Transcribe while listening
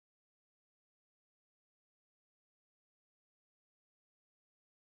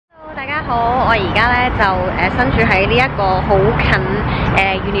大家好，我而家咧就身處喺呢一個好近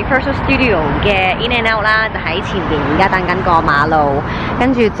Universal Studio 嘅 Elaine Hau 啦，就喺前面而家等緊過馬路，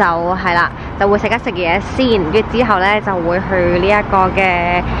跟住就係啦，就會食嘢先，跟住之後咧就會去呢一個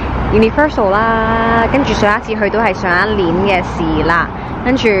嘅 Universal 啦，跟住上一次去都係上一年嘅事啦。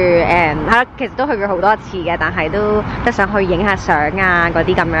跟住係啦，其實都去過好多次嘅，但係都得上去影下相啊嗰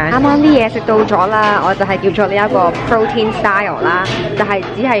啲咁樣。啱啱啲嘢食到咗啦，我就係叫咗呢一個 protein style 啦，就係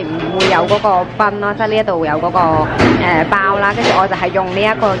只係唔會有嗰個賓咯，即係呢一度有嗰個包啦，跟住我就係用呢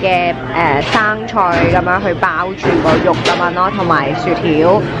一個嘅生菜咁樣去包住個肉咁樣咯，同埋薯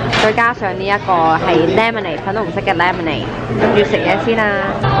條，再加上呢一個係 lemonade 粉紅色嘅 lemonade， 跟住食嘢先啦。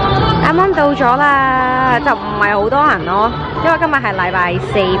啱啱到咗啦，就唔係好多人咯，因為今日係禮拜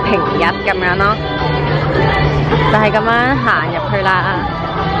四平日咁樣咯，就係咁樣行入去啦。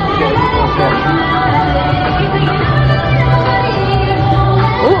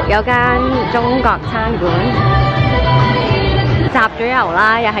有間中國餐館，集咗郵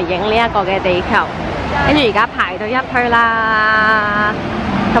啦，又係影呢一個嘅地球，跟住而家排到一區啦。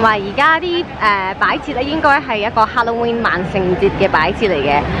同埋而家啲擺設咧，應該係一個 Halloween 萬聖節嘅擺設嚟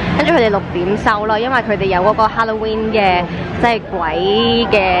嘅，跟住佢哋6點收咯，因為佢哋有嗰個 Halloween 嘅即係鬼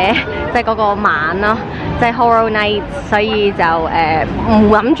嘅即係嗰個晚咯，即係 Horror Night， 所以就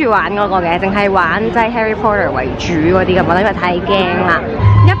唔諗住玩嗰個嘅，淨係玩即係 Harry Potter 為主嗰啲咁樣，因為太驚啦。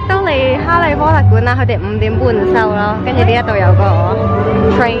入到嚟哈利波特館啦，佢哋5點半收咯，跟住呢一度有個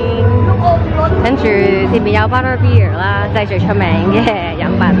train。跟住前面有 butterbeer 啦，即係最出名嘅飲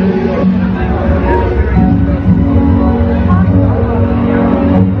品。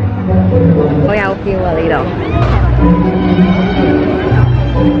好有 feel 啊！呢度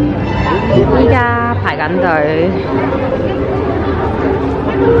依家排緊隊，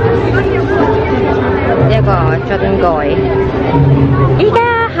一個樽蓋。依家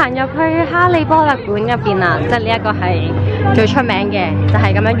行入去哈利波特館入邊啊，即係呢一個係最出名嘅，就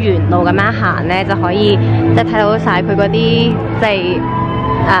係咁樣沿路咁樣行咧，就可以即係睇到晒佢嗰啲即係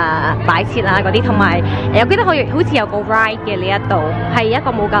擺設啊嗰啲，同埋我記得好似有個 ride 嘅呢一度，係一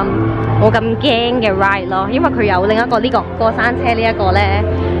個冇咁驚嘅 ride 咯，因為佢有另一個呢個過山車呢一個咧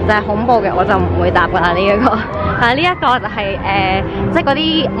就係恐怖嘅，我就唔會搭㗎啦呢一個。但係呢一個就係即係嗰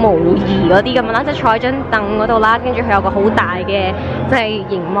啲模擬嗰啲咁樣啦，即係坐喺張凳嗰度啦，跟住佢有個好大嘅即係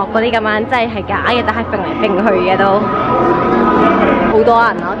熒幕嗰啲咁樣，即係假嘅，但係揈嚟揈去嘅都好多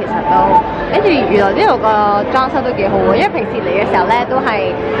人咯，其實都。跟住原來呢度個裝修都幾好喎，因為平時嚟嘅時候咧都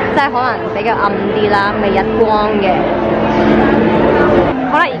係即係可能比較暗啲啦，未日光嘅。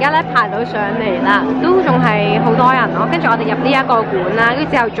好啦，而家咧排到上嚟啦，都仲係好多人咯。跟住我哋入呢一個館啦，跟住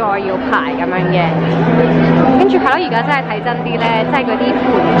之後再要排咁樣嘅。跟住係咯，而家真係睇真啲咧，即係嗰啲盆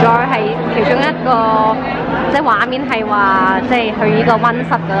栽係其中一個，即係畫面係話即係去呢個溫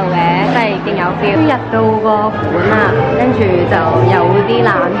室嗰度嘅，即係勁有 feel。入到個館啦，跟住就有啲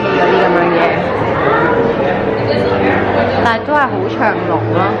冷氣嗰啲咁樣嘅，但係都係好長龍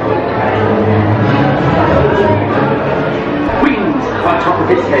咯。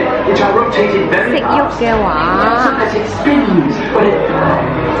食肉嘅話，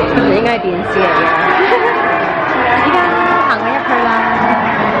應該係電視嚟嘅。依家行緊入去啦。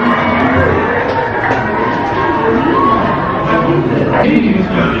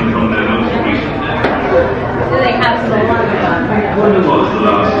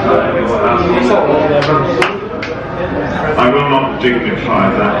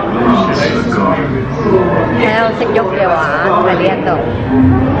喺度食肉嘅話，喺呢一度。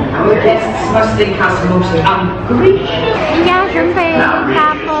依家準備搭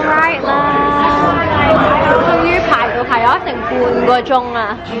個 ride 啦，終於排咗成半個鐘啊，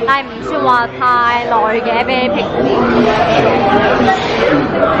但係唔算話太耐嘅，比起平時。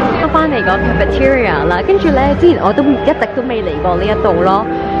都翻嚟個 cafeteria 啦，跟住咧之前我都一直都未嚟過呢一度咯，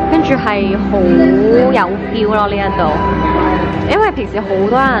跟住係好有 feel 咯呢一度。因為平時好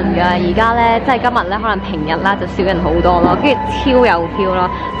多人㗎，而家咧即係今日咧可能平日啦就少人好多咯，跟住超有 feel 咯，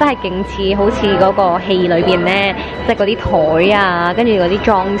真係勁似好似嗰個戲裏邊咧，即係嗰啲台啊，跟住嗰啲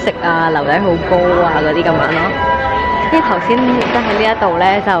裝飾啊，樓底好高啊嗰啲咁樣咯。跟住頭先即係呢一度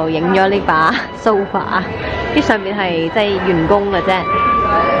咧就影咗呢把 sofa， 啲上面係即係員工嘅啫，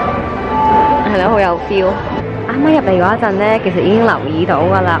係咯，好有 feel。啱啱入嚟嗰一陣咧，其實已經留意到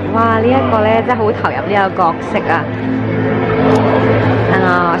㗎啦，哇！呢一個咧真係好投入呢個角色啊！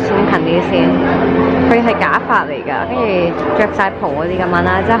我先近啲先，佢係假髮嚟㗎，跟住着晒袍嗰啲咁樣啦，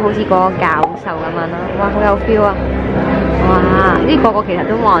即係好似個教授咁樣啦，哇，好有 feel 啊！哇，呢個其實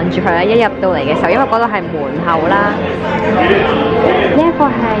都望住佢啦，一入到嚟嘅時候，因為嗰度係門口啦，呢一個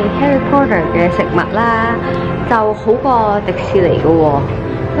係 Harry Potter 嘅食物啦，就好過迪士尼嘅喎。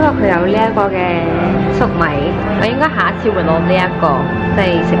因為佢有呢一個嘅粟米，我應該下一次會攞呢一個，即係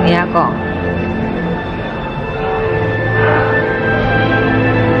食呢一個。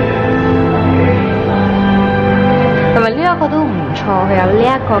同埋呢一個都唔錯，佢有呢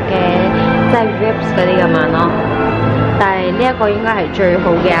一個嘅即係 ribs 嗰啲咁樣咯。但係呢一個應該係最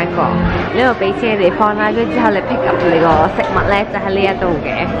好嘅一個。呢度俾錢嘅地方啦，跟住之後你 pick up 你個食物咧就喺呢一度嘅。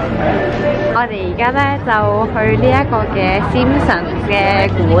我哋而家咧就去呢一個嘅 Simpsons 嘅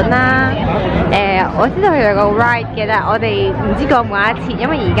館啦。我知道佢有個 ride 嘅，但係我哋唔知過唔過一次，因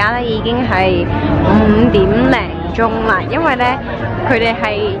為而家咧已經係5點零鐘啦。因為咧佢哋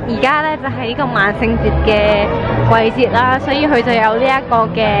係而家咧就係呢個萬聖節嘅季節啦，所以佢就有呢一個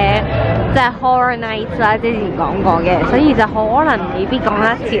嘅即係 Horror Nights 啦，之前講過嘅，所以就可能未必講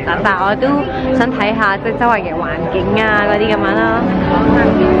得切啦。但係我都想睇下即係周圍嘅環境啊嗰啲咁樣啦。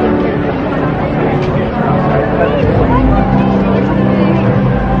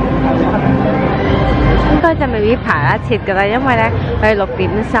應該就未必排得切㗎啦，因為咧佢係6點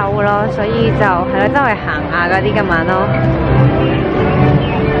收咯，所以就係咯周圍行下嗰啲咁樣咯。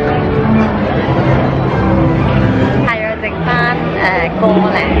剩翻個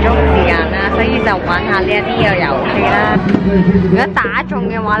零鐘時間啦，所以就玩下呢一啲嘅遊戲啦。如果打中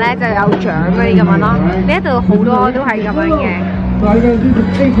嘅話咧，就有獎嗰啲咁樣咯。呢一度好多都係咁樣嘅。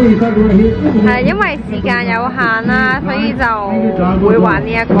係因為時間有限啦，所以就會玩呢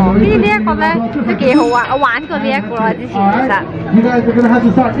一個。呢一個咧都幾好玩，我玩過呢一個啦，之前其實。You guys are gonna have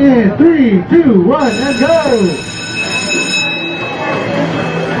to start in 3, 2, 1, and go!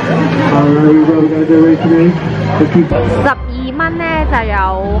 $12蚊咧就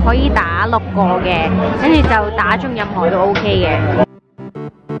有可以打6個嘅，跟住就打中任何都 OK 嘅。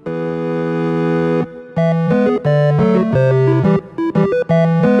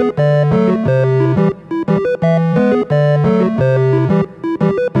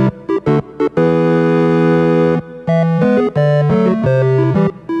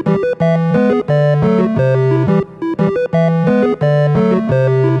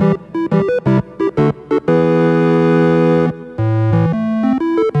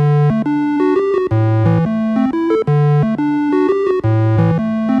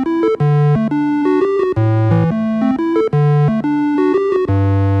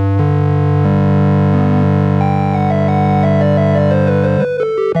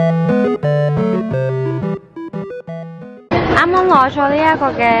攞咗呢一個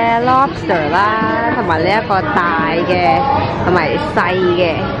嘅 lobster 啦，同埋呢一個大嘅，同埋細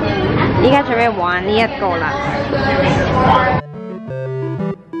嘅。依家準備玩呢一個啦。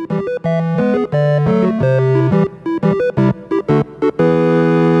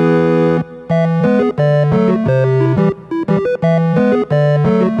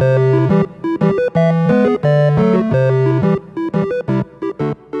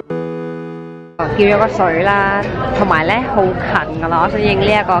叫咗個水啦，同埋咧好近噶啦，我想影呢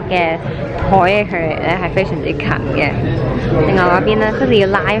一個嘅台嘅距離咧係非常之近嘅。另外嗰邊咧，即係要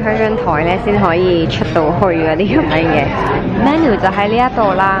拉開張台咧先可以出到去嗰啲咁樣嘅。menu 就喺呢一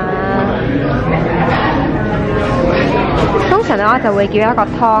度啦。通常咧我就會叫一個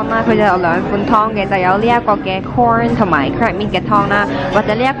湯啦，佢就有2款湯嘅，就有呢一個嘅 corn 同埋 crab meat 嘅湯啦，或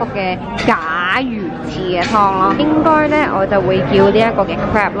者呢一個嘅假魚翅嘅湯咯。應該咧我就會叫呢一個嘅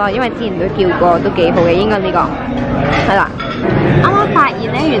crab 咯，因為之前都叫過，都幾好嘅。應該呢個係啦。啱啱發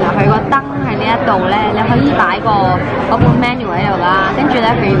現咧，原來佢個燈喺呢一度咧，你可以擺個嗰本 menu 喺度啦，跟住咧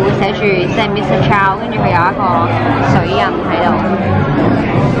佢會寫住即係 Mr. Chow， 跟住佢有一個水印喺度。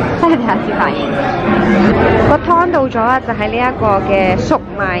真係下次發現個湯到咗啦，就係呢一個嘅粟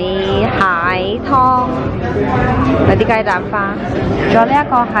米蟹湯，有啲雞蛋花，仲有呢一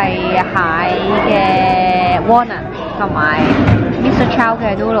個係蟹嘅 walnut 同埋 Mr. Chow 嘅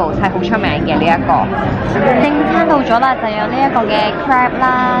noodles 係好出名嘅呢一個。正餐到咗啦，就有呢一個嘅 crab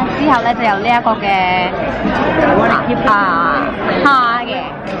啦，之後咧就有呢一個嘅蝦嘅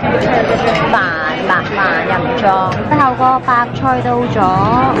白飯任裝，之後個白菜到咗，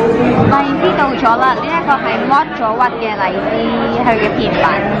荔枝到咗啦，呢一個係剝咗核嘅荔枝，佢嘅片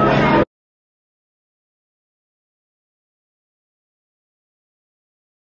品。